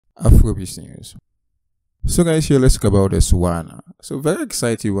Afrobeat news. So guys, here let's talk about this one. So very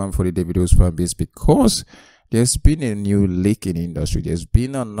exciting one for the Davido's fan base because there's been a new leak in the industry. There's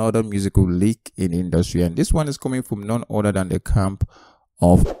been another musical leak in the industry, and this one is coming from none other than the camp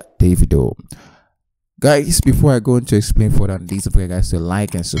of Davido. Guys, before I go into explain further on this, don't forget guys to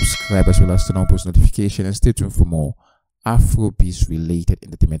like and subscribe as well as turn on post notification and stay tuned for more Afrobeat related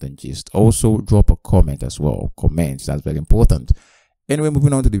entertainment and gist. Also drop a comment as well. Comments, that's very important. Anyway,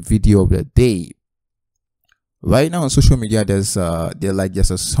 moving on to the video of the day. Right now on social media, there's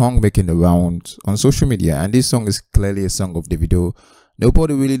a song making the rounds on social media, and this song is clearly a song of Davido.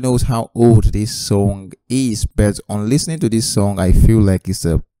 Nobody really knows how old this song is, but on listening to this song, I feel like it's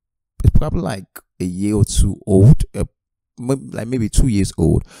probably like a year or two old, like maybe 2 years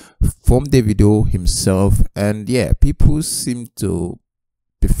old, from Davido himself. And yeah, people seem to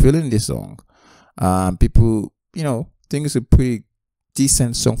be feeling this song. People, think it's a pretty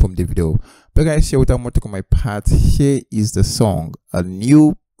decent song from Davido. But guys, here without more talk on my part, here is the song, a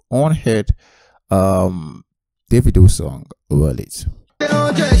new unheard Davido song, Unreleased.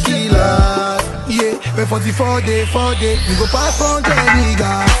 Yeah, 44 day, 4 day, we go pass on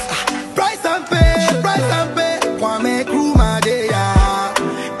niggas. Price and pay, one make room a day, yeah.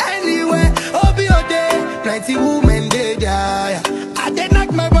 Anyway, be your day, plenty women day, yeah. I did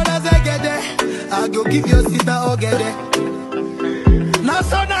knock my brothers, I get there. I go give your sister, I'll get there. Now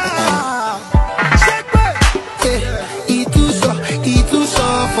so now, shake it, it too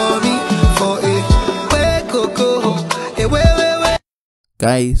so for me, for a way coco, a way.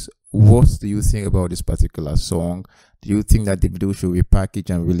 Guys, what do you think about this particular song? Do you think that Davido should repackage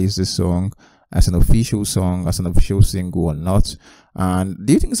and release this song as an official song, as an official single, or not? And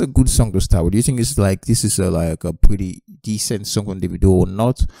do you think it's a good song to start with? Do you think it's like this is like a pretty decent song from Davido or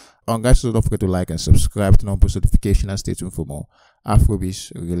not? Guys, don't forget to like and subscribe, turn on post notification, and stay tuned for more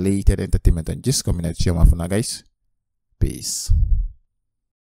Afrobeat related entertainment and just coming at you. For now, guys, peace.